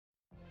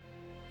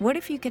What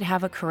if you could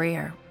have a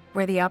career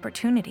where the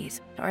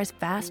opportunities are as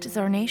vast as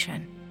our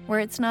nation,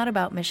 where it's not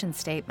about mission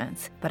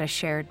statements, but a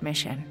shared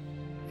mission?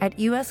 At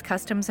U.S.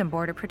 Customs and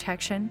Border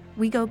Protection,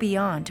 we go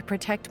beyond to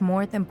protect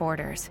more than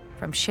borders.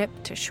 From ship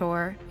to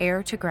shore,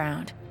 air to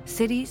ground,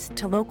 cities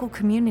to local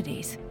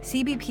communities,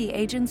 CBP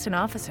agents and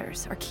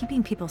officers are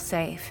keeping people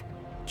safe.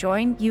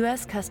 Join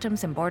U.S.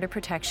 Customs and Border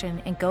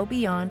Protection and go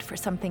beyond for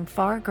something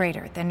far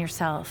greater than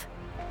yourself.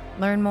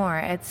 Learn more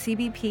at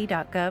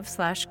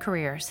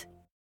cbp.gov/careers.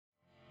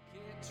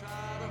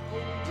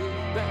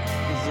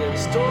 The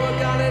store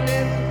got an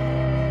end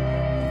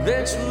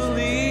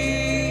eventually.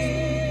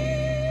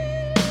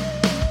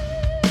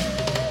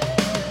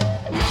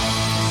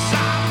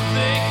 Stop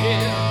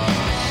thinking,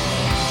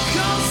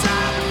 cause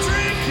I've been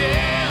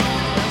drinking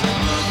as I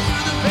look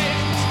through the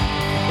pages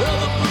of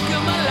the book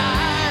of my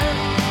life.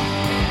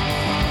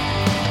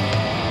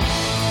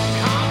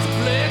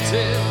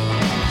 Contemplating,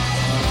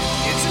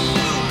 it's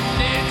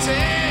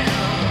illuminating.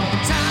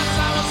 Times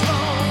I was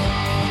wrong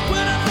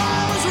when I thought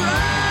I was right.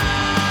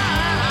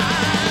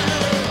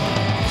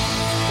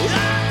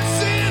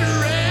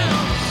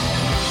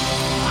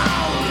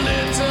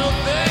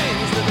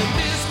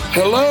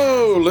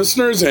 Hello,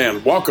 listeners,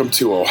 and welcome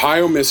to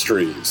Ohio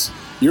Mysteries.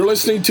 You're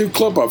listening to a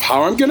clip of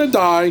How I'm Gonna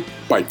Die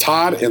by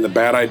Todd and the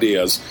Bad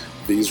Ideas.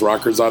 These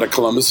rockers out of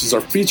Columbus is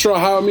our featured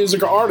Ohio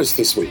music artist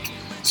this week.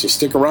 So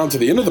stick around to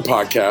the end of the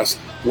podcast.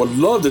 Would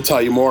love to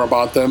tell you more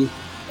about them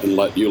and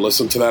let you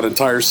listen to that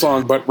entire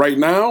song. But right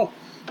now,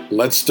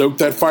 let's stoke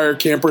that fire,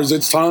 campers.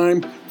 It's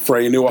time for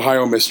a new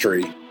Ohio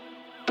Mystery.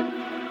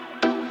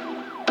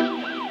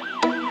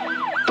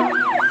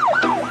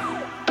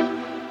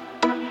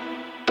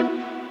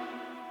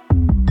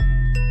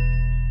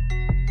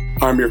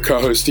 I'm your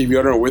co-host, Steve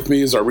Yoder, and with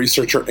me is our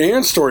researcher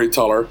and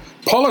storyteller,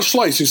 Paula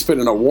Schleiss, who spent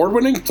an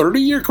award-winning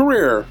 30-year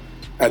career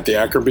at the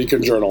Akron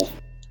Beacon Journal.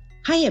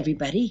 Hi,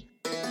 everybody.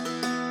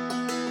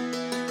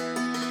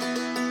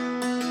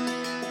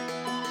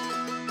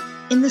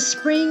 In the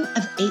spring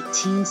of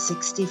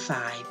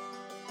 1865,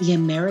 the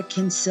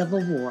American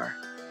Civil War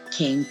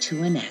came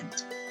to an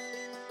end.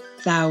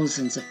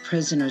 Thousands of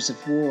prisoners of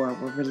war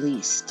were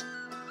released.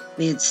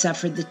 They had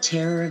suffered the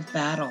terror of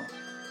battle,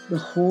 the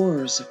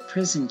horrors of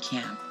prison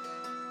camp,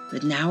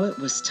 but now it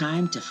was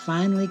time to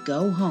finally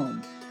go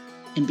home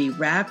and be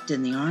wrapped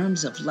in the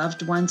arms of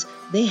loved ones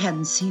they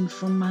hadn't seen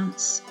for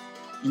months,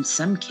 in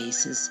some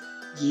cases,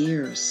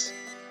 years.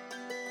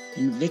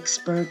 In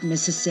Vicksburg,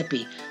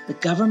 Mississippi, the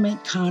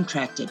government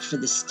contracted for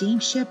the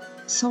steamship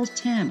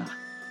Sultana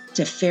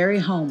to ferry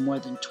home more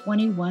than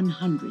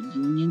 2,100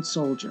 Union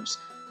soldiers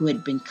who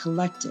had been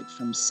collected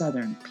from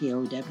southern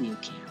POW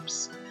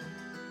camps.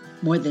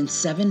 More than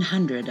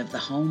 700 of the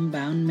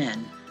homebound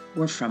men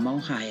were from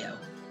Ohio.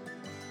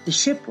 The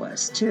ship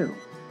was, too.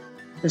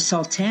 The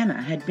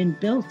Sultana had been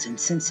built in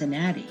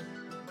Cincinnati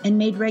and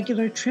made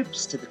regular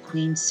trips to the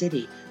Queen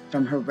City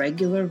from her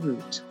regular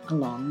route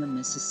along the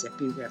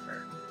Mississippi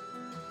River.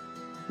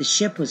 The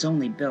ship was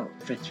only built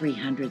for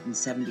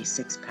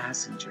 376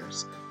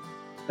 passengers,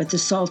 but the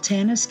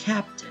Sultana's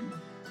captain,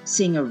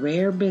 seeing a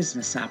rare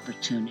business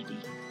opportunity,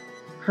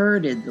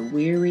 herded the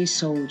weary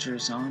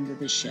soldiers onto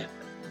the ship.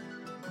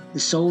 The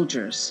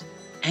soldiers,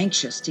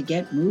 anxious to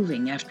get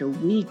moving after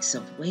weeks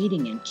of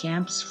waiting in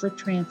camps for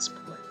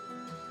transport,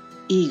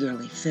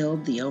 eagerly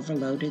filled the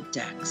overloaded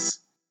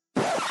decks.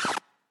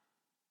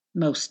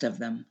 Most of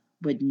them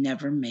would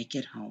never make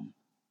it home.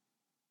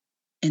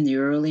 In the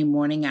early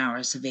morning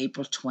hours of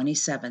April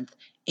 27,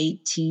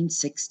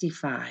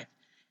 1865,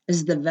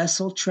 as the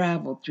vessel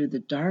traveled through the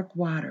dark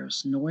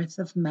waters north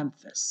of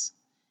Memphis,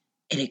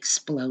 it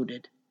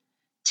exploded,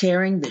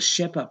 tearing the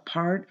ship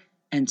apart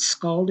and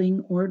scalding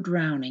or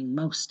drowning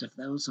most of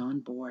those on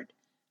board.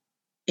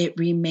 It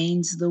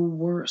remains the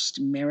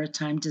worst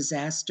maritime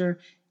disaster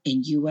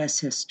in U.S.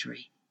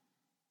 history.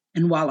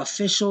 And while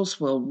officials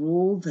will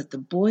rule that the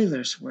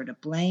boilers were to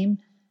blame,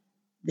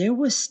 there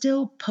was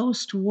still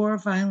post-war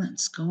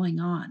violence going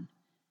on,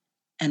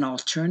 and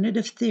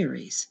alternative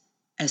theories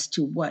as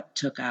to what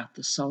took out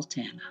the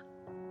Sultana.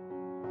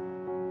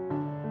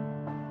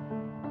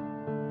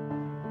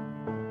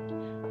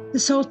 The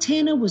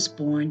Sultana was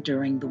born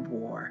during the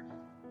war,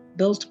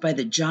 built by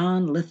the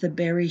John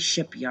Lithaberry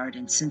Shipyard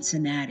in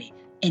Cincinnati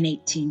in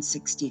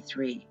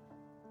 1863.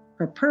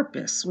 Her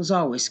purpose was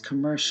always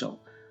commercial,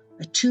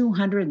 a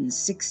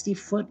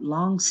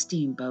 260-foot-long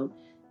steamboat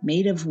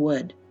made of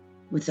wood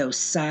with those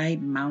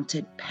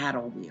side-mounted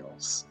paddle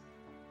wheels.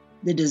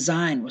 The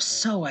design was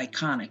so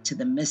iconic to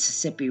the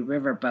Mississippi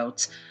River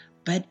boats,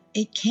 but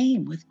it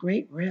came with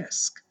great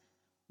risk.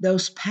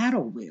 Those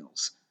paddle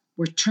wheels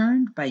were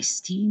turned by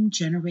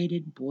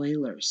steam-generated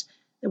boilers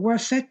that were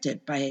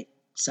affected by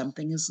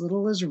something as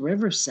little as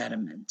river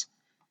sediment.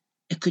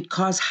 It could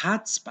cause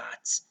hot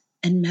spots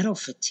and metal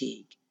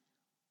fatigue.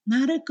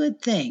 Not a good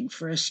thing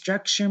for a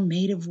structure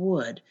made of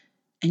wood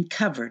and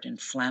covered in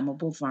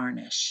flammable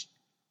varnish.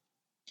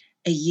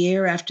 A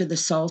year after the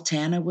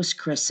Sultana was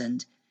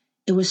christened,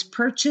 it was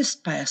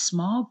purchased by a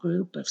small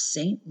group of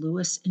St.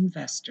 Louis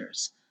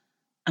investors,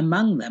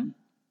 among them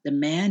the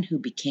man who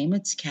became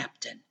its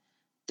captain,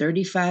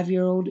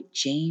 35-year-old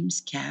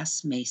James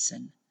Cass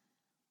Mason.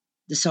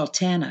 The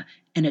Sultana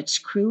and its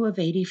crew of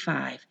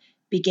 85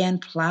 began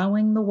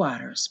plowing the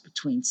waters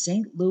between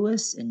St.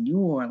 Louis and New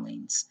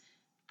Orleans,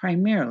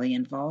 primarily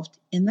involved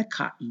in the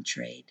cotton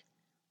trade.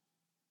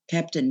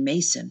 Captain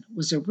Mason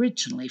was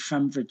originally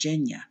from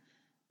Virginia,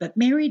 but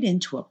married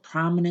into a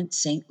prominent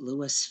St.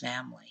 Louis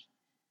family.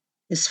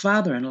 His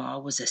father-in-law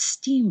was a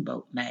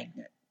steamboat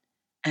magnate,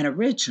 and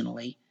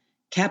originally,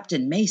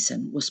 Captain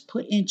Mason was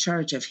put in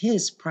charge of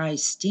his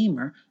prize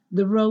steamer,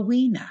 the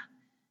Rowena,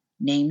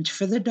 named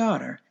for the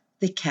daughter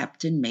that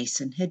Captain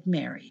Mason had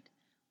married.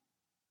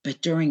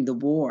 But during the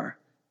war,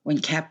 when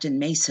Captain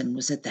Mason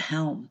was at the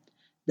helm,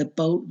 the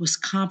boat was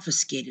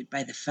confiscated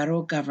by the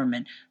federal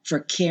government for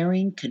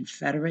carrying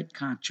Confederate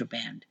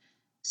contraband,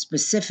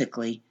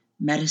 specifically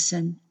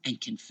medicine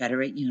and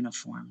Confederate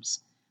uniforms.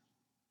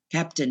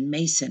 Captain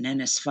Mason and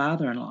his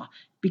father-in-law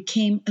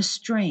became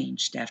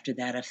estranged after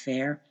that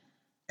affair,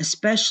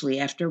 especially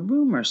after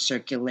rumors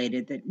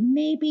circulated that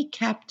maybe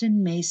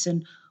Captain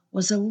Mason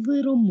was a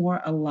little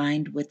more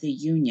aligned with the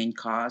Union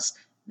cause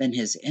than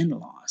his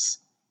in-laws.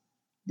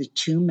 The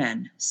two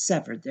men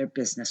severed their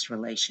business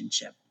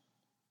relationship.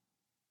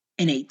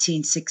 In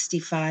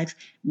 1865,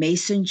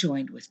 Mason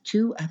joined with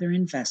two other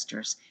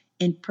investors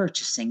in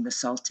purchasing the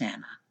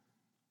Sultana.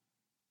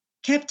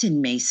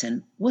 Captain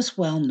Mason was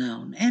well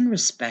known and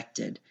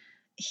respected.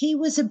 He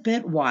was a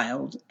bit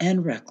wild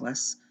and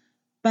reckless,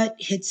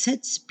 but had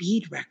set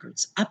speed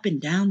records up and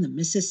down the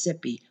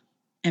Mississippi,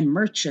 and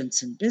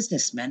merchants and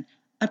businessmen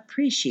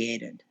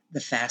appreciated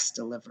the fast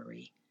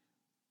delivery.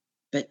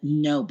 But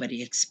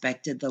nobody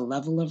expected the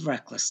level of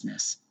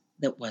recklessness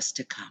that was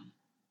to come.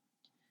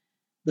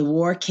 The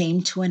war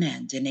came to an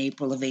end in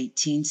April of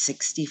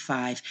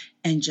 1865,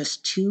 and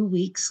just 2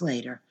 weeks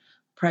later,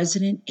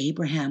 President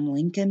Abraham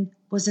Lincoln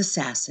was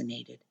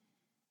assassinated.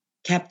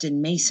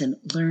 Captain Mason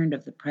learned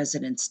of the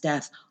president's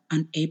death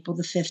on April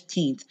the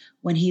 15th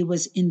when he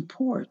was in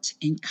port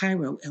in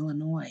Cairo,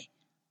 Illinois.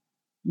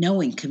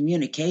 Knowing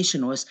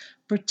communication was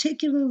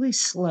particularly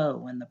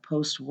slow in the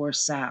post-war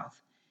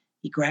South,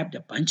 he grabbed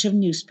a bunch of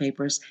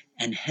newspapers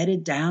and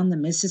headed down the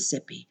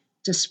Mississippi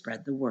to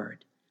spread the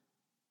word.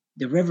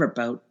 The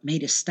riverboat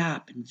made a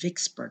stop in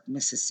Vicksburg,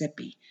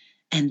 Mississippi,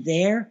 and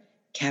there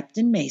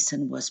Captain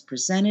Mason was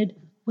presented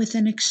with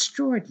an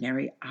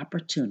extraordinary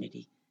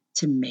opportunity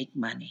to make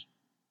money.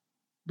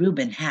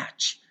 Reuben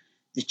Hatch,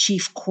 the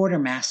chief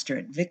quartermaster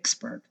at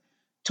Vicksburg,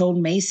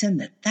 told Mason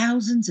that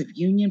thousands of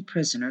Union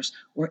prisoners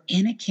were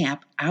in a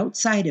camp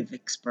outside of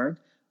Vicksburg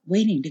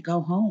waiting to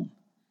go home.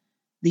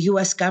 The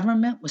U.S.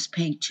 government was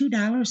paying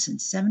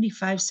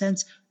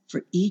 $2.75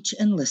 for each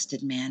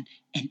enlisted man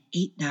and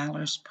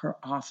 $8 per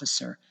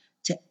officer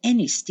to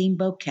any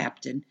steamboat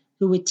captain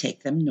who would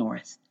take them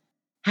north.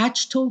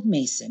 Hatch told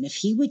Mason if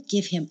he would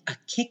give him a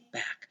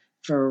kickback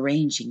for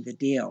arranging the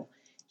deal,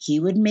 he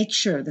would make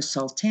sure the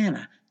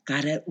Sultana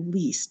got at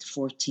least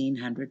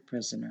 1,400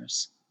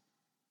 prisoners.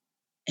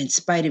 In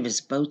spite of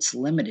his boat's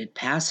limited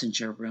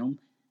passenger room,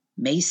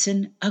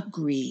 Mason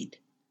agreed.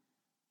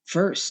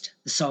 First,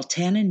 the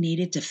Sultana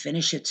needed to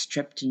finish its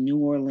trip to New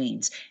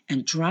Orleans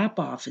and drop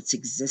off its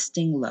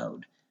existing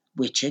load,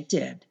 which it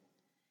did.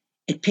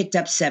 It picked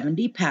up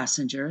 70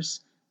 passengers,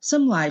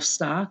 some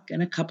livestock,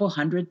 and a couple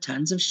hundred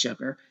tons of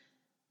sugar,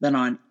 then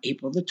on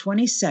April the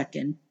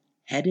 22nd,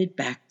 headed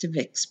back to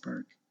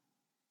Vicksburg.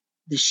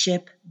 The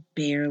ship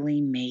barely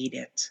made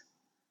it.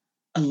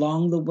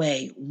 Along the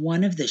way,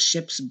 one of the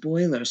ship's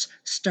boilers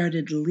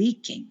started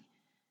leaking,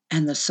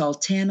 and the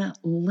Sultana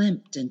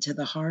limped into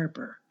the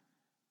harbor.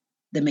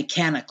 The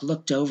mechanic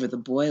looked over the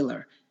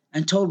boiler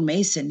and told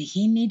Mason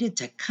he needed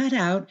to cut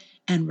out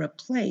and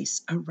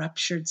replace a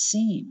ruptured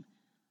seam,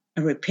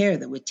 a repair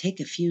that would take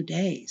a few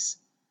days.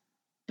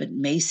 But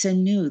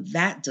Mason knew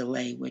that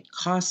delay would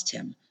cost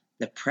him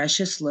the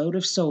precious load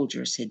of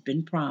soldiers he'd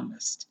been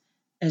promised,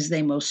 as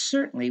they most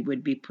certainly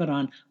would be put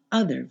on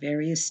other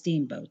various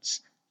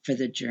steamboats for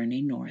the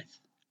journey north.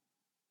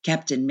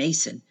 Captain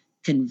Mason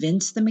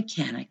convinced the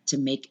mechanic to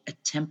make a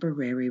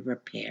temporary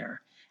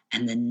repair,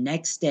 and the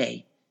next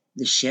day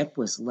the ship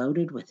was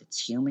loaded with its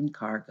human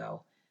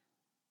cargo.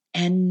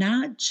 And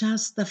not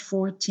just the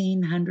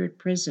 1,400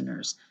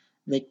 prisoners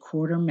that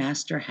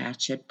Quartermaster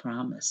Hatch had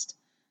promised,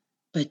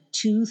 but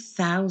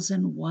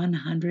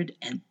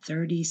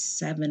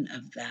 2,137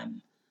 of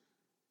them.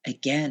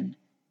 Again,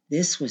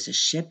 this was a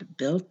ship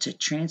built to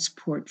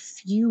transport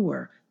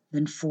fewer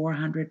than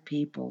 400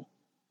 people.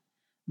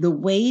 The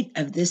weight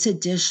of this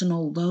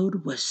additional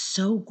load was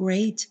so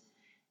great,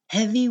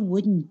 heavy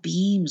wooden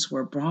beams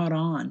were brought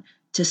on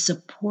to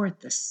support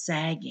the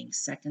sagging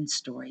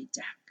second-story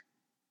deck.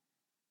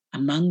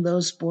 Among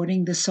those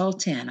boarding the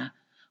Sultana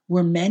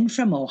were men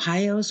from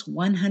Ohio's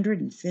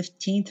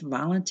 115th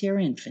Volunteer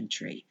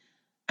Infantry,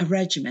 a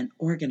regiment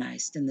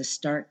organized in the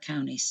Stark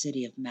County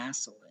city of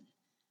Massillon.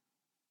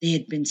 They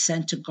had been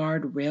sent to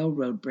guard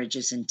railroad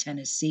bridges in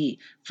Tennessee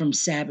from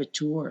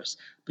saboteurs,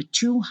 but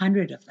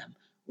 200 of them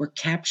were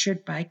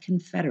captured by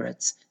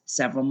Confederates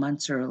several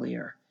months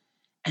earlier,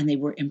 and they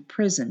were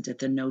imprisoned at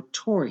the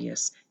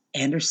notorious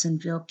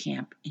Andersonville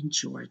camp in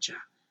Georgia.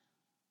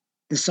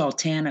 The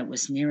Sultana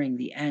was nearing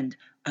the end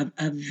of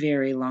a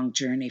very long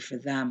journey for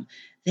them.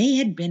 They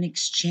had been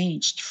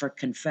exchanged for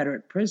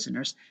Confederate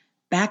prisoners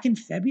back in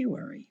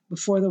February,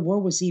 before the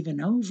war was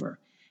even over,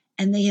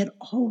 and they had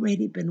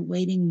already been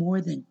waiting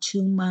more than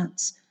 2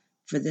 months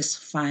for this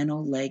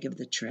final leg of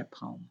the trip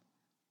home.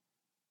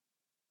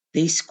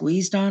 They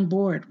squeezed on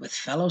board with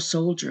fellow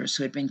soldiers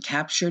who had been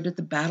captured at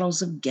the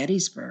battles of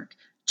Gettysburg,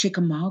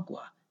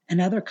 Chickamauga, and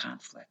other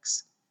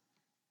conflicts.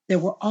 There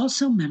were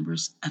also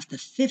members of the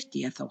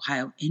 50th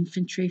Ohio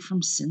Infantry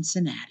from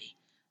Cincinnati,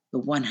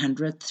 the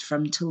 100th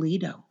from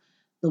Toledo,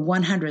 the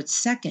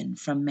 102nd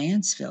from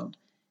Mansfield,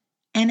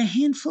 and a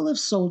handful of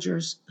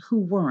soldiers who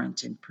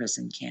weren't in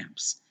prison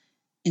camps,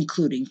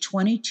 including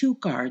 22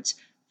 guards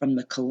from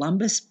the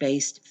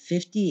Columbus-based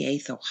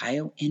 58th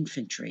Ohio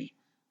Infantry,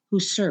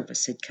 whose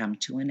service had come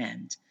to an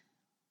end.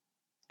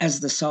 As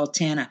the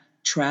Sultana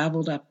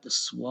traveled up the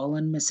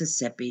swollen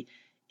Mississippi,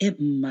 it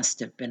must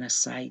have been a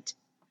sight.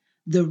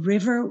 The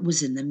river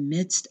was in the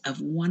midst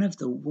of one of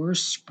the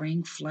worst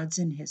spring floods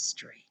in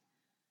history.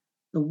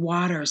 The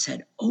waters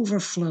had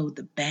overflowed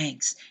the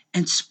banks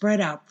and spread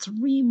out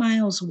 3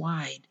 miles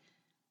wide.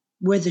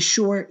 Where the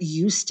shore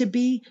used to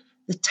be,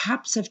 the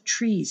tops of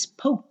trees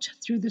poked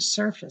through the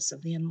surface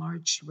of the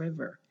enlarged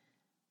river.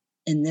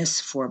 In this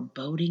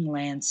foreboding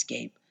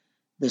landscape,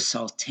 the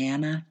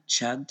Sultana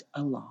chugged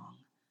along.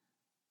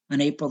 On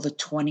April the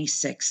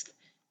 26th,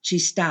 she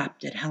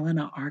stopped at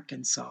Helena,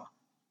 Arkansas.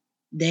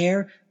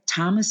 There,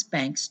 Thomas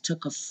Banks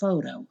took a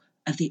photo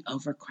of the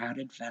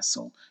overcrowded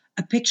vessel,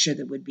 a picture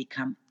that would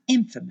become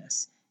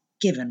infamous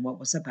given what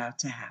was about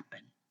to happen.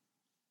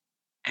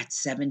 At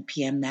 7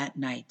 p.m. that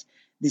night,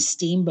 the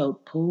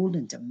steamboat pulled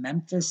into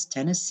Memphis,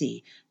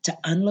 Tennessee to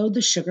unload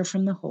the sugar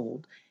from the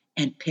hold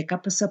and pick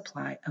up a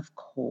supply of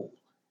coal.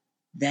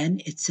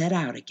 Then it set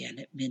out again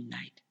at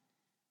midnight.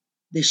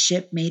 The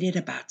ship made it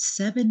about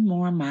 7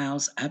 more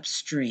miles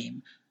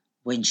upstream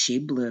when she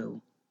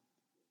blew.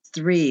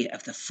 3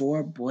 of the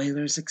 4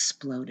 boilers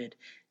exploded,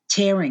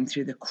 tearing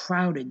through the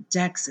crowded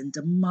decks and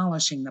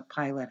demolishing the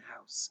pilot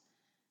house.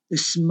 The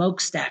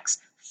smokestacks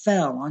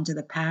fell onto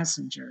the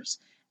passengers,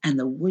 and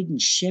the wooden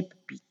ship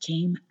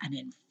became an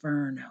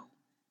inferno.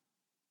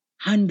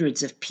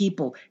 Hundreds of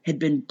people had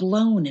been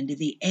blown into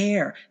the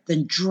air,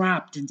 then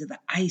dropped into the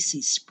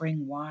icy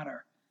spring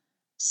water.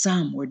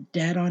 Some were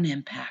dead on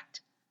impact.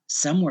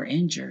 Some were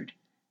injured.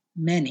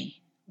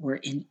 Many were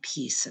in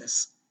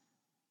pieces.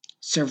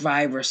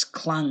 Survivors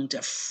clung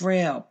to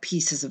frail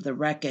pieces of the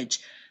wreckage,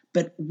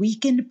 but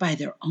weakened by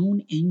their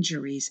own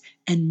injuries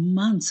and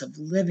months of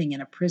living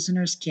in a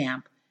prisoner's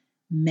camp,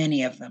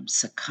 many of them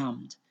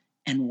succumbed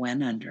and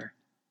went under.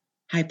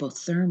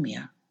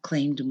 Hypothermia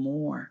claimed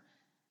more.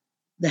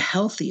 The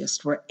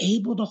healthiest were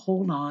able to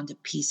hold on to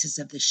pieces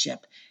of the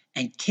ship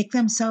and kick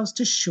themselves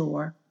to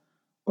shore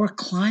or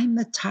climb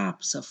the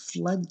tops of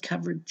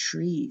flood-covered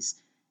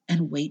trees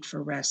and wait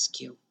for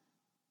rescue.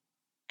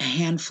 A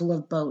handful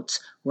of boats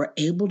were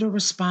able to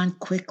respond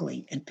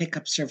quickly and pick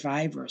up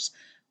survivors,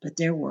 but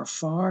there were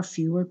far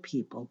fewer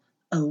people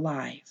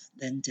alive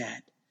than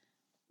dead.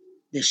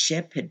 The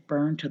ship had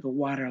burned to the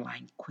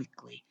waterline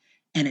quickly,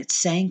 and it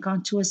sank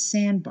onto a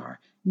sandbar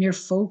near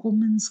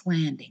Fogelman's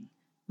Landing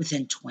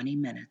within 20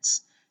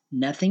 minutes.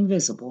 Nothing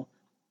visible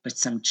but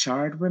some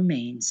charred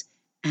remains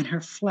and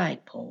her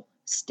flagpole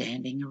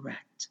standing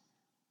erect.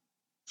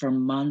 For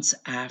months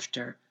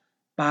after,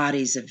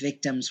 bodies of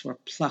victims were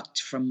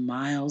plucked from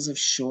miles of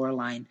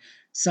shoreline,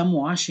 some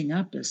washing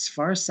up as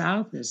far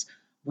south as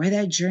where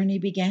that journey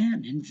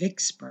began in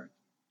Vicksburg.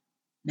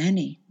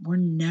 Many were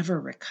never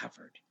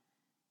recovered,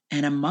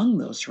 and among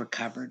those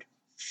recovered,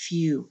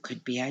 few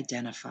could be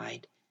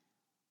identified.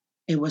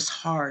 It was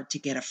hard to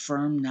get a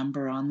firm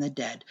number on the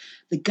dead.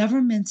 The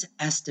government's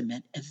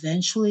estimate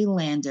eventually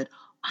landed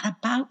on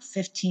about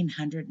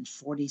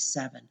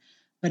 1,547,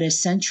 but a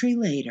century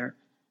later,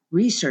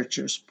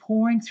 researchers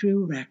poring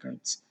through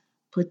records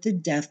put the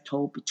death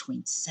toll between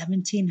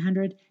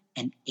 1,700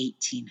 and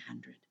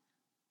 1,800.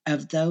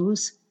 Of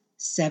those,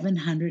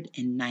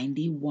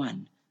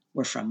 791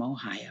 were from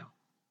Ohio.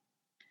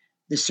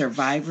 The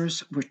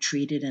survivors were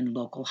treated in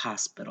local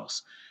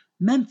hospitals.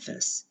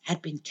 Memphis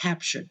had been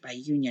captured by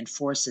Union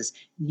forces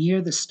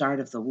near the start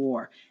of the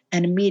war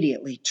and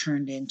immediately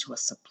turned into a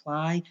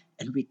supply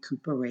and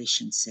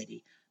recuperation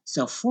city.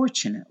 So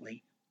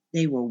fortunately,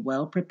 they were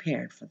well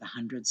prepared for the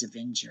hundreds of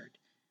injured.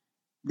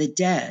 The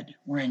dead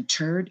were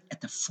interred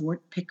at the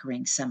Fort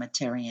Pickering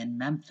Cemetery in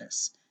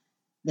Memphis,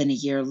 then a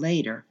year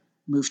later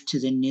moved to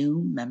the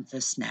new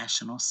Memphis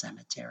National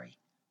Cemetery.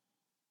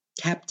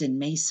 Captain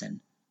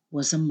Mason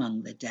was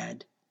among the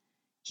dead.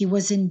 He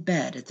was in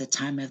bed at the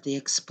time of the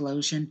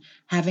explosion,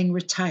 having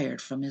retired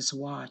from his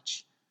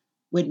watch.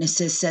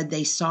 Witnesses said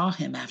they saw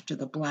him after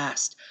the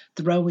blast,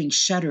 throwing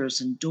shutters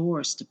and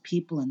doors to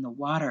people in the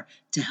water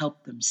to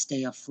help them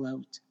stay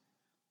afloat.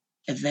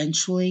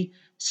 Eventually,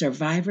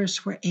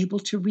 survivors were able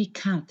to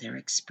recount their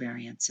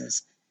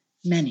experiences,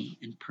 many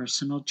in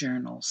personal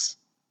journals.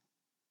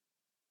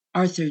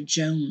 Arthur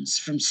Jones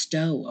from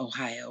Stowe,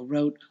 Ohio,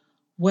 wrote,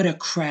 "What a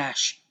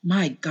crash!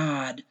 My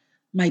God!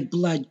 My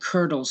blood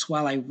curdles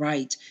while I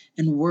write,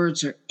 and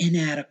words are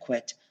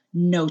inadequate.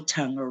 No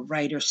tongue or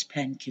writer's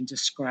pen can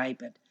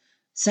describe it.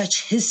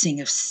 Such hissing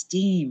of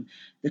steam,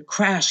 the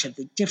crash of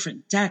the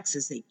different decks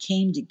as they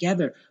came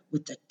together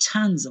with the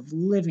tons of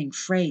living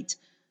freight,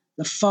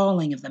 the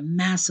falling of the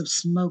massive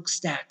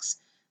smokestacks,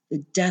 the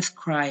death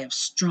cry of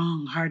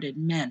strong-hearted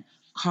men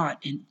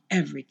caught in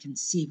every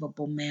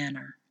conceivable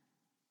manner."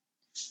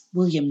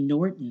 William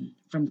Norton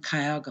from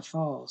Cuyahoga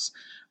Falls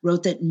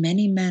wrote that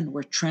many men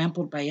were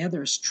trampled by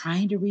others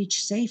trying to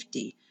reach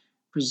safety,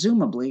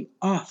 presumably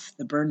off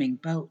the burning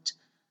boat.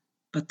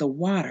 But the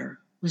water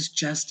was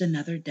just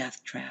another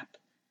death trap.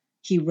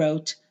 He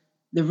wrote,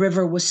 "The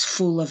river was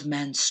full of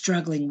men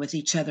struggling with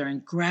each other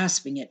and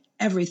grasping at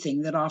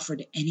everything that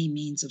offered any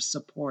means of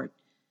support.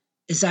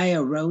 As I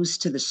arose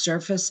to the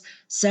surface,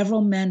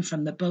 several men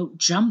from the boat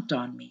jumped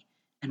on me,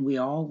 and we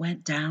all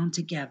went down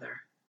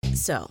together."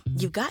 So,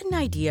 you've got an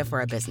idea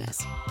for a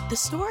business, the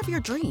store of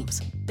your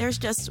dreams. There's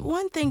just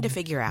one thing to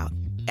figure out: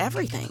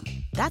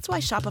 everything. That's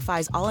why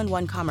Shopify's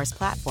all-in-one commerce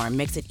platform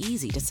makes it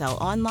easy to sell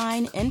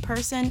online, in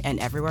person, and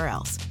everywhere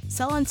else.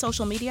 Sell on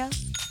social media,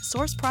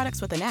 source products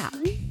with an app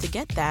to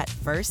get that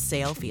first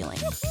sale feeling.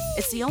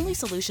 It's the only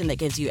solution that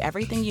gives you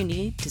everything you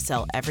need to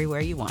sell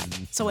everywhere you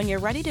want. So when you're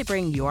ready to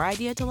bring your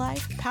idea to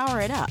life,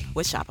 power it up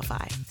with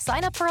Shopify.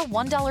 Sign up for a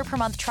 $1 per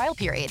month trial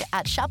period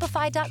at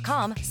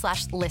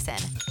shopify.com/listen.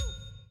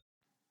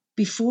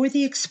 Before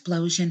the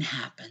explosion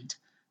happened,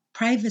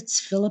 Privates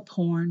Philip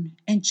Horn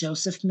and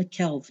Joseph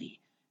McKelvey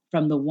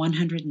from the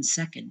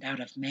 102nd out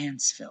of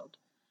Mansfield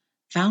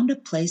found a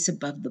place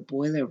above the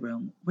boiler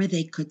room where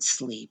they could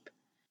sleep.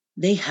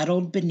 They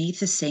huddled beneath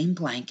the same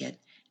blanket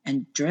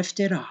and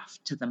drifted off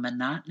to the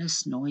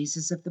monotonous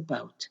noises of the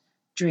boat,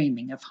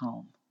 dreaming of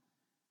home.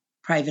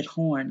 Private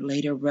Horn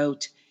later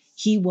wrote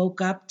he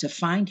woke up to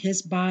find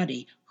his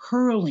body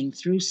hurling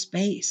through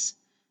space,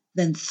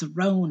 then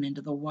thrown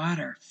into the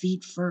water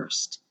feet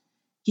first.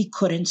 He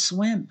couldn't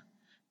swim,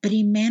 but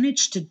he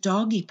managed to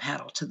doggy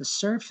paddle to the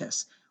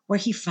surface where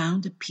he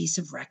found a piece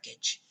of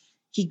wreckage.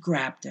 He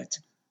grabbed it,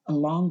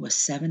 along with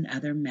 7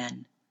 other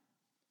men.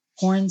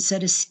 Horn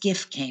said a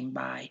skiff came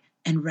by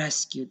and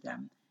rescued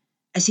them.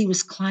 As he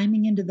was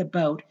climbing into the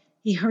boat,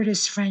 he heard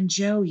his friend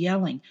Joe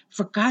yelling,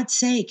 "For God's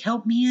sake,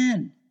 help me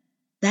in."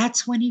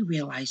 That's when he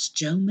realized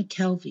Joe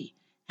McKelvey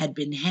had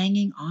been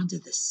hanging onto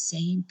the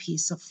same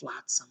piece of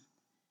flotsam.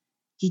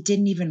 He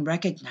didn't even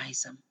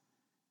recognize him.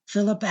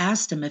 Philip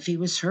asked him if he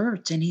was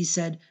hurt, and he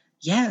said,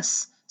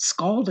 yes,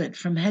 scalded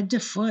from head to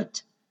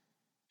foot.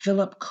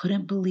 Philip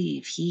couldn't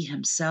believe he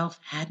himself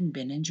hadn't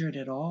been injured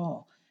at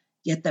all,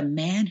 yet the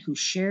man who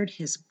shared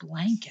his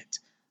blanket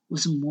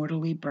was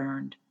mortally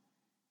burned.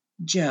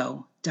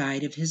 Joe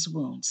died of his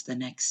wounds the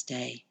next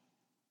day.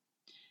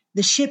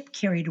 The ship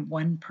carried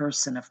one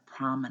person of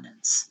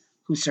prominence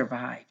who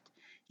survived.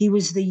 He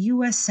was the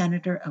U.S.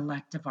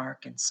 Senator-elect of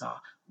Arkansas,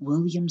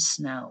 William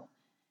Snow,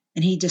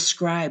 and he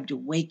described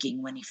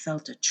waking when he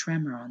felt a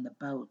tremor on the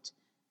boat.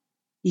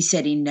 He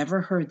said he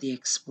never heard the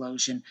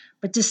explosion,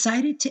 but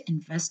decided to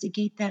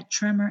investigate that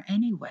tremor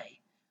anyway.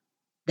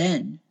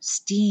 Then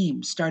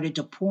steam started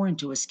to pour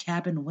into his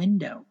cabin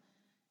window.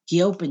 He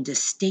opened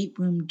his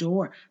stateroom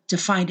door to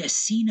find a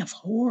scene of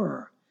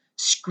horror.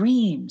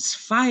 Screams,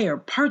 fire,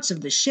 parts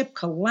of the ship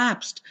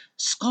collapsed,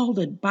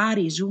 scalded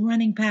bodies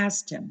running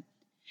past him.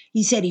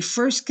 He said he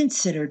first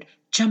considered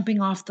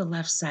jumping off the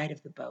left side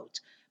of the boat,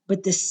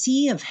 but the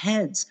sea of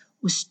heads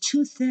was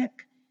too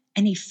thick,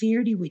 and he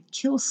feared he would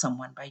kill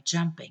someone by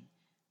jumping.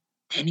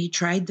 Then he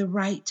tried the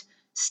right,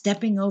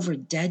 stepping over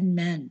dead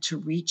men to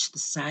reach the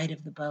side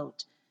of the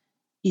boat.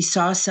 He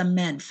saw some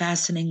men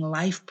fastening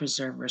life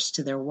preservers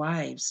to their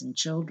wives and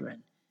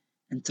children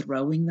and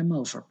throwing them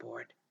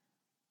overboard.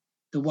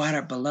 The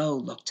water below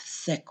looked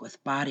thick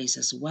with bodies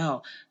as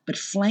well, but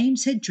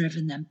flames had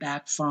driven them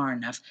back far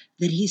enough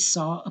that he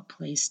saw a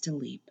place to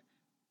leap.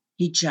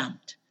 He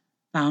jumped,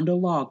 found a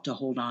log to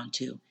hold on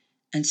to,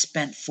 and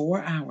spent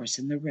 4 hours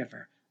in the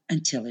river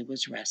until he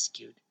was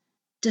rescued.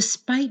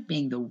 Despite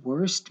being the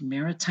worst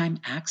maritime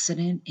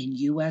accident in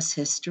U.S.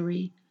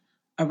 history,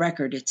 a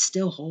record it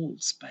still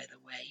holds, by the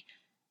way,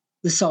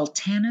 the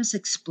Sultana's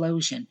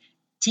explosion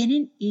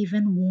didn't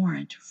even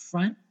warrant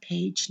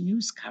front-page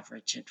news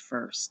coverage at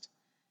first.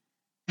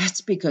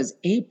 That's because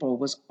April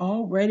was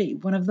already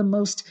one of the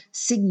most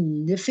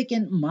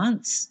significant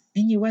months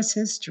in U.S.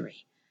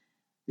 history.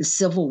 The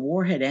Civil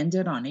War had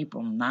ended on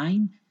April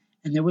 9,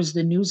 and there was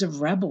the news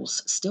of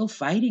rebels still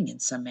fighting in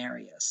some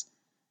areas.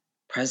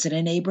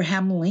 President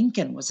Abraham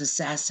Lincoln was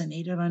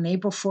assassinated on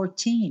April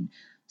 14,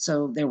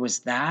 so there was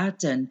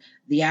that, and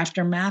the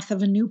aftermath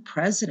of a new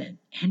president,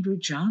 Andrew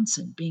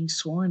Johnson, being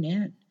sworn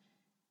in.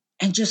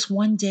 And just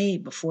one day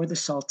before the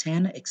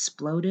Sultana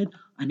exploded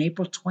on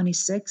April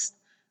 26th,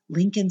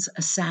 Lincoln's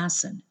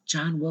assassin,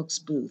 John Wilkes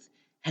Booth,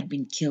 had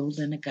been killed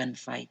in a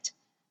gunfight.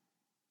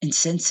 In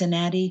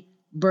Cincinnati,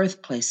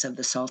 birthplace of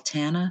the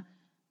Sultana,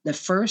 the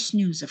first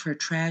news of her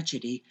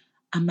tragedy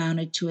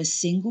amounted to a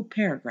single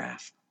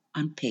paragraph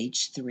on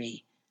page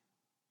 3.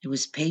 It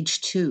was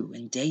page 2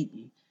 in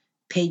Dayton,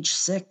 page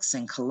 6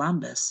 in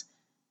Columbus.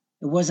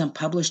 It wasn't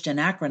published in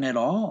Akron at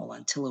all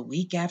until a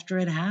week after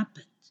it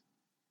happened.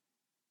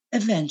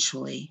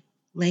 Eventually,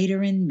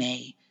 later in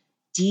May,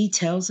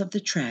 details of the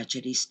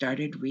tragedy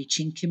started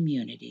reaching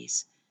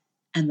communities,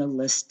 and the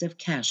list of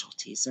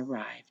casualties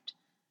arrived.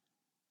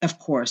 Of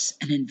course,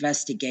 an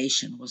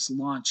investigation was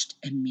launched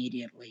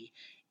immediately.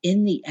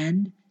 In the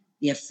end,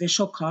 the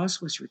official cause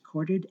was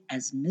recorded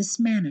as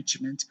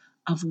mismanagement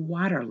of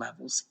water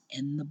levels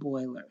in the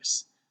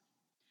boilers.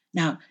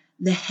 Now,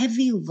 the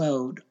heavy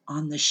load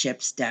on the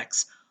ship's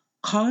decks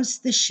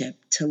caused the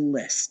ship to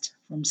list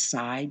from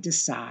side to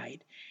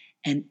side,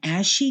 and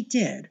as she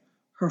did,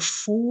 her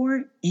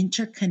 4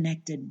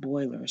 interconnected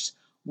boilers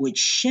would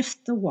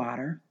shift the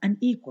water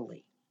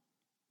unequally.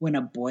 When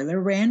a boiler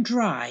ran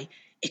dry,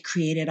 it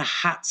created a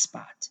hot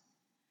spot.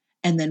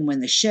 And then when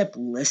the ship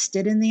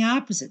listed in the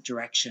opposite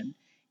direction,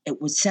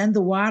 it would send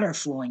the water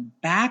flowing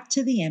back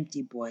to the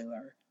empty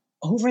boiler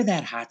over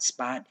that hot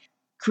spot,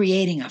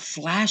 creating a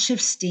flash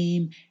of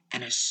steam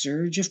and a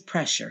surge of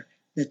pressure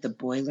that the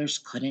boilers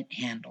couldn't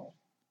handle.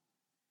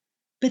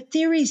 But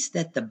theories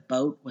that the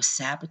boat was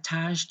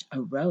sabotaged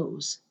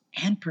arose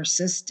and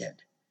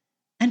persisted,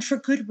 and for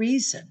good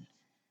reason.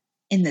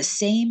 In the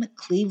same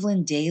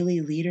Cleveland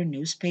Daily Leader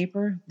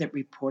newspaper that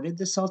reported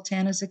the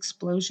Sultana's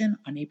explosion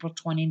on April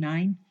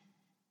 29,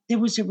 there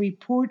was a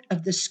report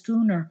of the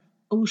schooner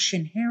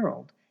Ocean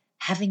Herald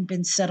having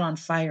been set on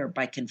fire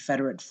by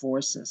Confederate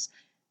forces.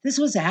 This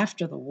was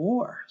after the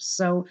war,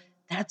 so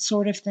that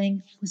sort of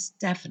thing was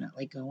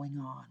definitely going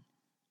on.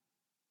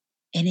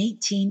 In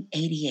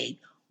 1888,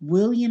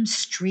 William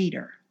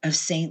Streeter of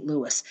St.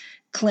 Louis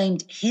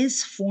claimed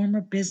his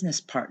former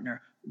business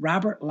partner,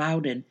 Robert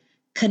Loudon,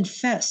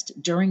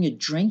 confessed during a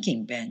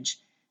drinking binge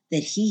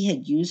that he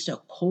had used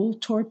a coal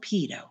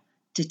torpedo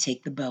to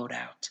take the boat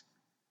out.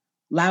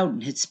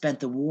 Loudon had spent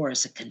the war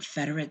as a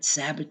Confederate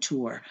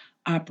saboteur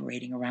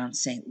operating around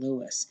St.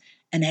 Louis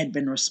and had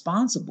been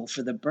responsible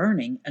for the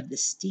burning of the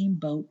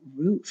steamboat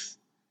Ruth.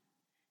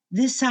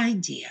 This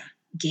idea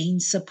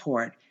gained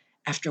support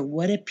after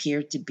what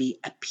appeared to be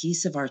a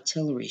piece of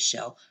artillery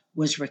shell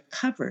was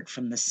recovered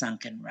from the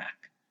sunken wreck.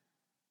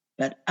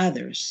 But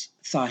others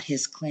thought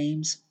his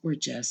claims were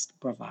just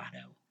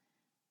bravado.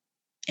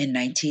 In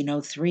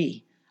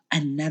 1903,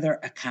 another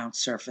account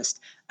surfaced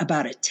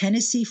about a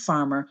Tennessee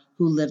farmer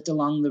who lived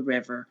along the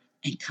river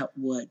and cut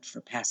wood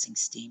for passing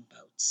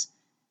steamboats.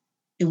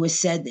 It was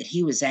said that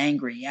he was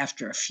angry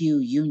after a few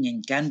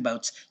Union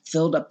gunboats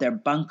filled up their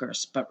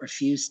bunkers but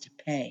refused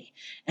to pay,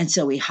 and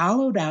so he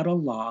hollowed out a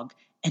log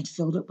and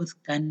filled it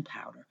with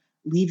gunpowder,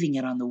 leaving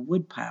it on the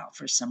woodpile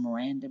for some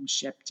random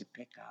ship to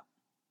pick up.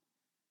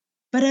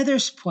 But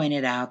others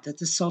pointed out that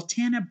the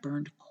Sultana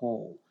burned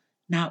coal,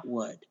 not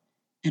wood,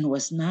 and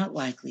was not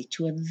likely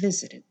to have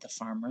visited the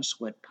farmer's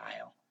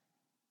woodpile.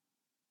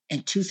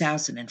 In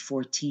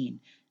 2014,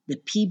 the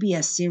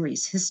PBS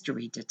series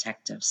History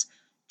Detectives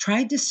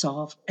tried to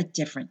solve a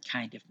different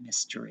kind of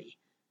mystery.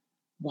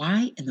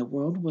 Why in the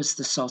world was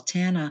the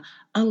Sultana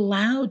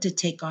allowed to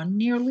take on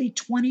nearly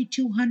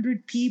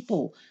 2,200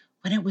 people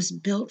when it was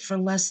built for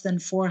less than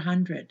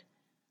 400?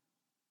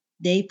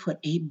 They put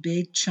a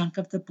big chunk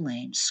of the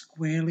blame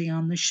squarely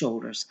on the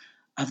shoulders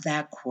of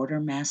that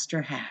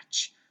quartermaster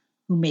Hatch,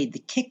 who made the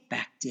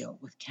kickback deal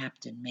with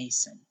Captain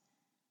Mason.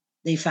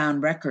 They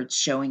found records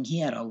showing he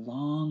had a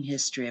long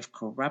history of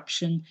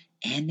corruption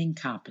and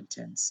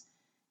incompetence,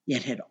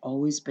 yet had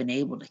always been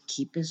able to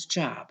keep his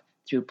job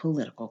through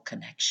political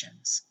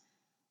connections.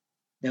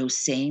 Those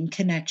same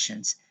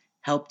connections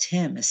helped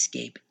him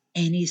escape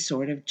any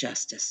sort of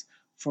justice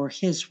for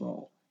his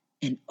role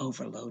in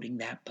overloading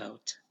that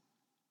boat.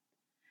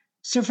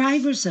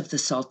 Survivors of the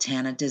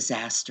Sultana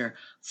disaster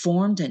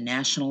formed a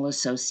national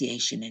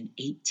association in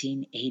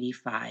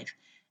 1885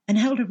 and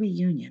held a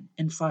reunion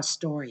in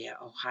Fostoria,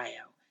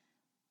 Ohio.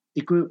 The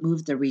group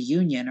moved the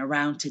reunion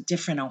around to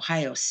different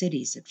Ohio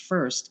cities at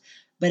first,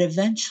 but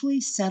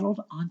eventually settled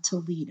on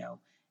Toledo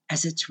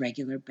as its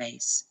regular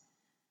base.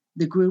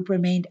 The group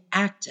remained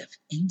active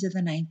into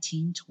the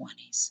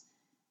 1920s.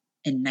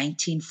 In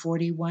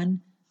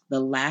 1941,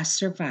 the last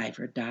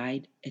survivor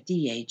died at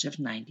the age of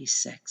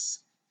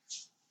 96.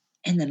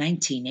 In the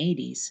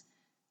 1980s,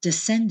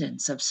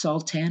 descendants of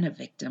Sultana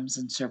victims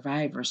and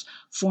survivors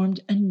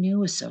formed a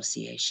new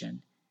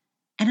association,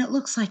 and it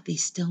looks like they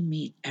still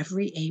meet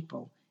every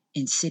April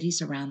in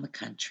cities around the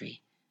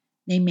country.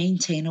 They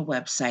maintain a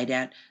website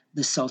at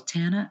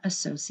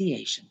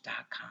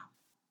thesultanaassociation.com.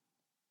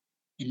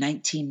 In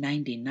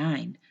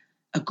 1999,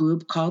 a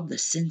group called the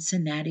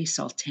Cincinnati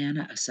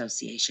Sultana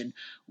Association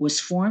was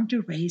formed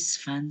to raise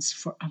funds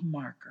for a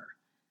marker,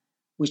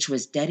 which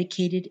was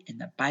dedicated in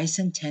the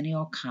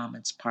Bicentennial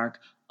Commons Park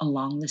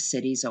along the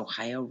city's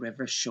Ohio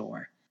River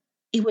shore.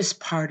 It was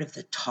part of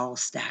the Tall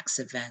Stacks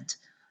event,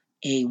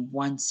 a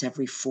once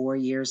every 4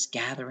 years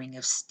gathering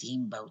of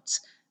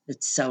steamboats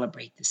that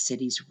celebrate the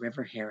city's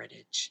river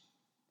heritage.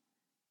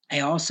 I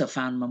also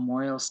found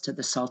memorials to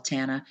the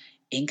Sultana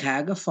in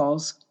Cuyahoga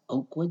Falls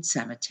Oakwood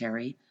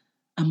Cemetery,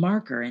 a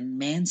marker in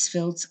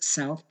Mansfield's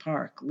South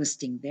Park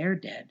listing their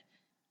dead,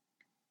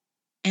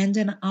 and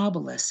an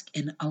obelisk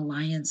in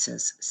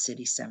Alliance's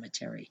city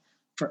cemetery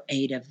for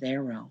 8 of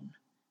their own.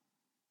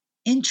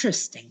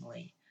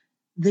 Interestingly,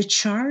 the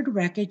charred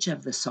wreckage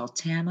of the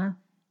Sultana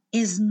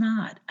is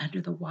not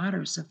under the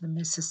waters of the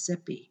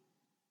Mississippi.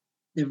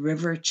 The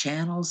river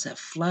channels have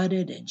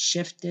flooded and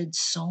shifted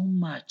so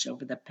much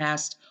over the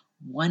past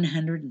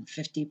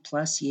 150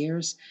 plus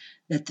years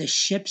that the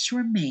ship's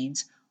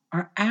remains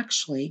are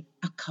actually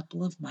a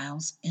couple of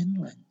miles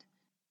inland.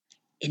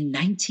 In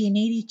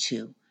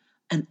 1982,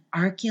 an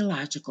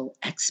archaeological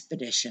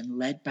expedition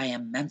led by a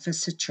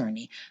Memphis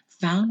attorney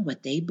found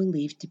what they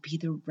believed to be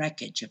the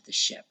wreckage of the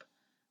ship,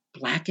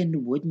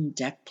 blackened wooden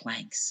deck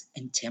planks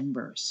and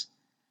timbers,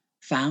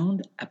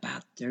 found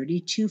about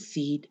 32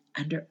 feet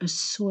under a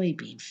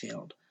soybean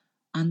field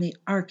on the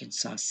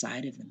Arkansas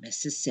side of the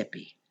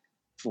Mississippi,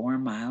 4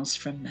 miles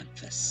from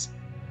Memphis.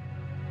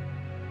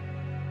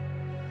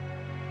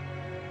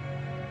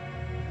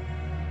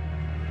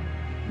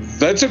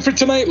 That's it for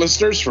tonight,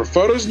 listeners. For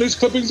photos, news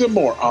clippings, and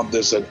more on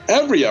this and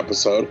every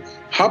episode,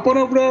 hop on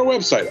over to our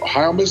website,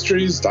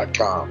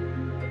 ohiomysteries.com.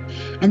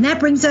 And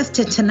that brings us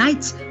to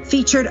tonight's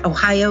featured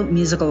Ohio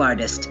musical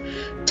artist.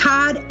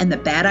 Todd and the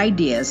Bad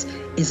Ideas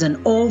is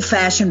an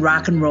old-fashioned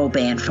rock and roll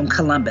band from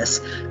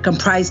Columbus,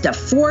 comprised of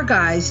 4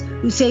 guys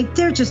who say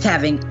they're just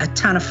having a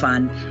ton of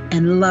fun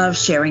and love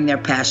sharing their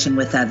passion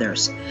with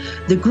others.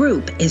 The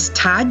group is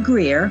Todd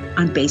Greer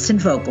on bass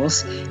and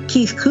vocals,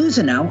 Keith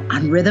Cousineau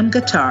on rhythm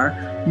guitar,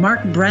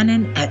 Mark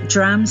Brennan at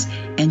drums,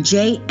 and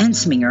Jay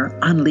Ensminger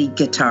on lead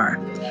guitar.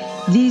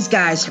 These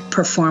guys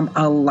perform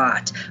a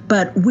lot,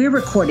 but we're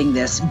recording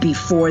this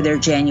before their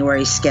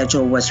January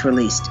schedule was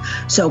released.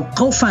 So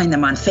go find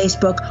them on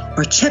Facebook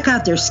or check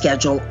out their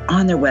schedule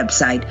on their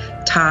website,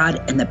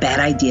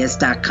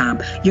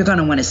 toddandthebadideas.com. You're going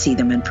to want to see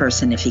them in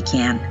person if you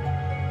can.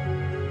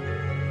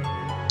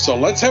 So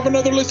let's have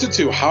another listen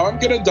to How I'm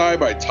Gonna Die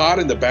by Todd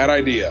and the Bad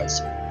Ideas.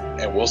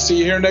 And we'll see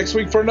you here next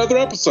week for another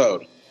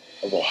episode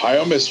of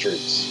Ohio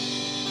Mysteries.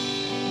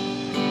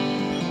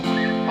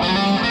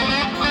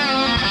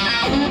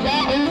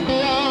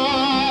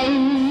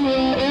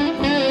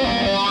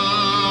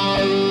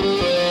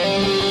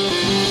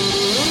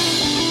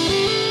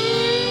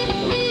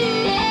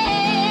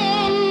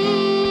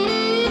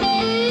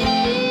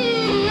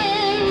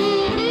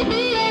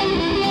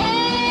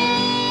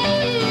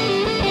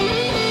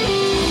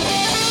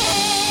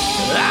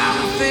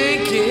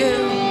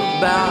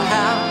 About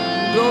how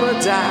I'm gonna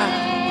die.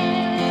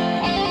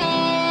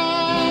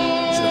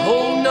 Should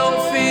hold no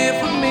fear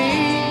for me.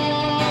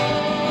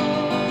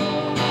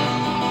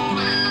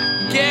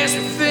 Guess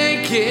I'm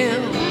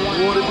thinking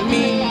what it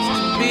means to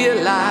be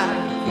alive.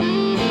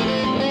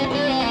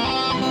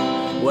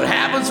 What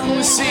happens when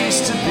we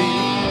cease to be?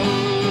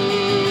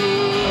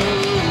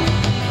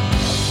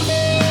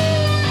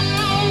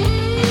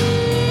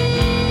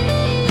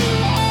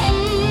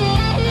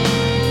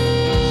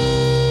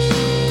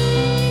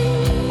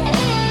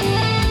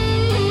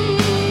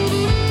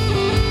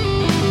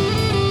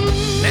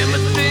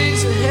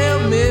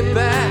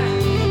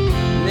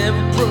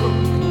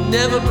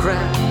 Never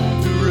cried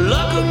through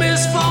luck or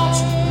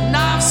misfortune, and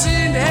I've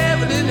seen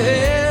heaven and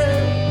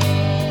hell.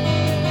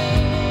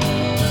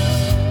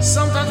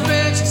 Sometimes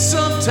venture,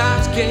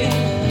 sometimes gain,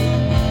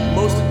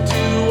 mostly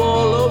do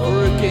all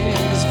over again.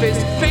 'Cause face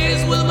to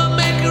face with my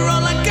maker,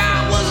 all I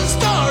got was a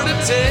story to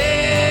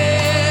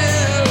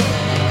tell.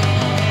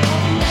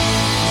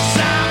 'Cause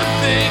I've been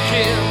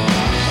thinking,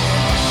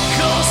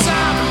 'cause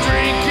I've been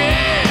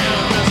drinking,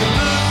 as I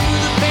look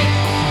through the page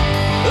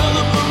of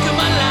the book of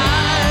my life.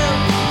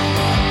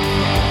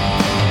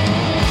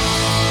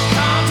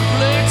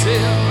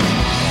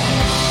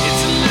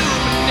 It's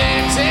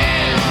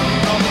illuminating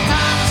all the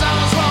times I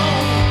was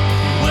wrong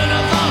when I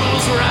thought it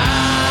was right.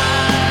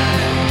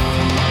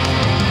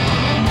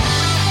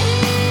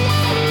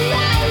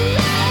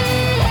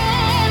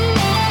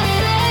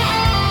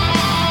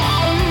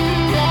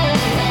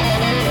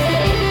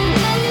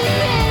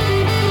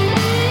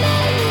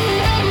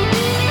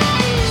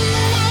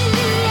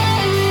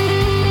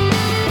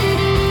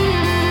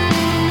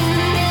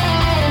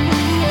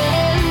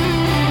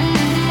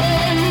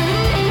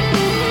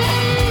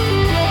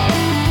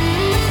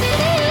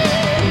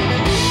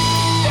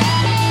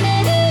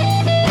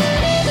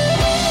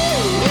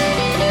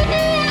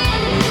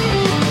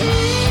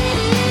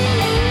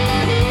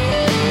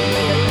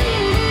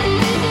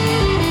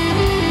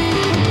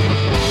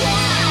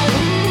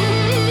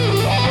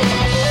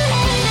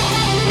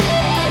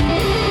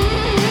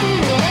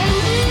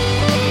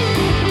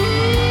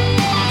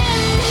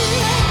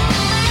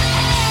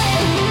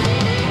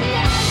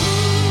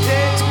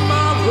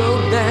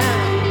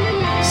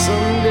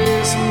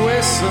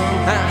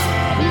 Somehow,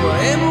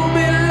 where it will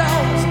be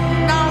lost,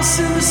 now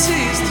simply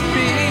cease to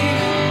be.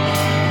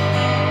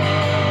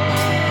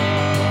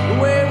 The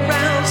way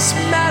around's a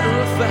matter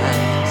of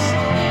fact.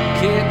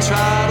 Can't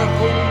try to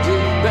hold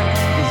it back,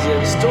 'cause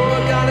every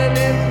story got an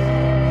end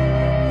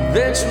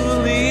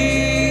eventually.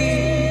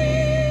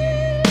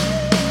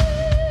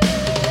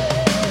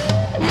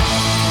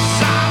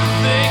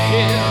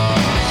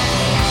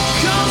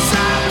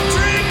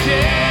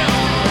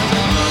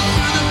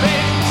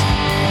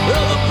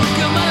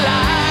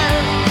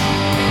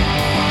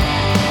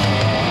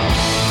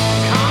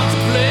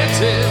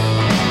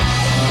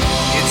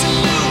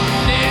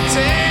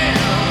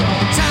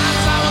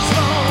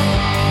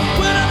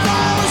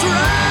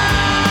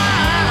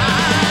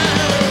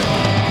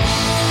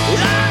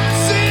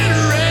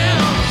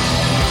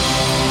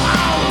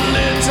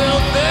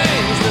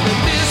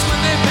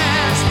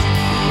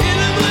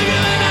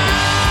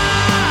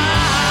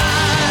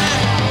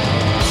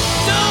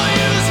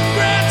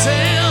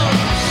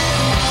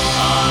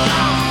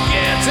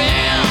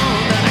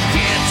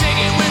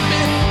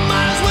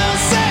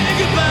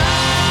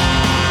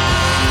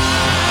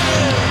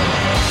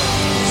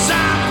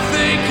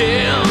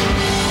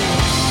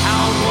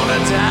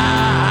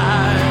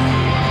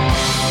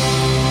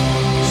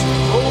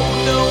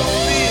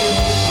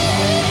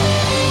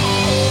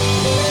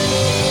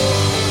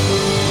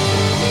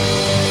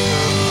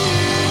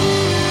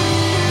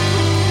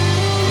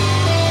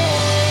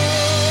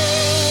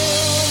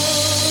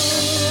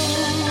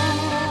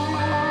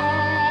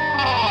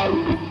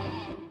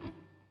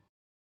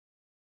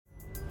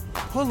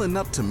 Pulling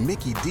up to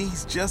Mickey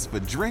D's just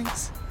for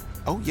drinks?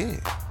 Oh yeah,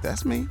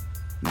 that's me.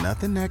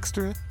 Nothing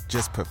extra,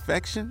 just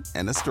perfection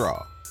and a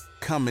straw.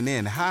 Coming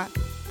in hot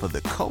for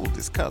the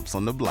coldest cups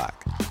on the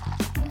block.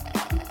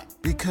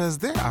 Because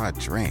there are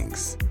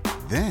drinks.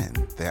 Then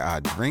there are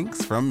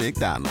drinks from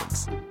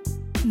McDonald's.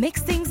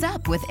 Mix things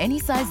up with any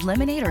size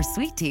lemonade or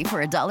sweet tea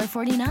for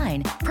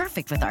 $1.49.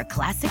 Perfect with our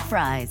classic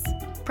fries.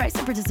 Price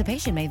and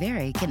participation may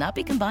vary. Cannot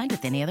be combined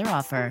with any other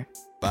offer.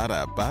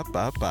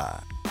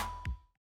 Ba-da-ba-ba-ba.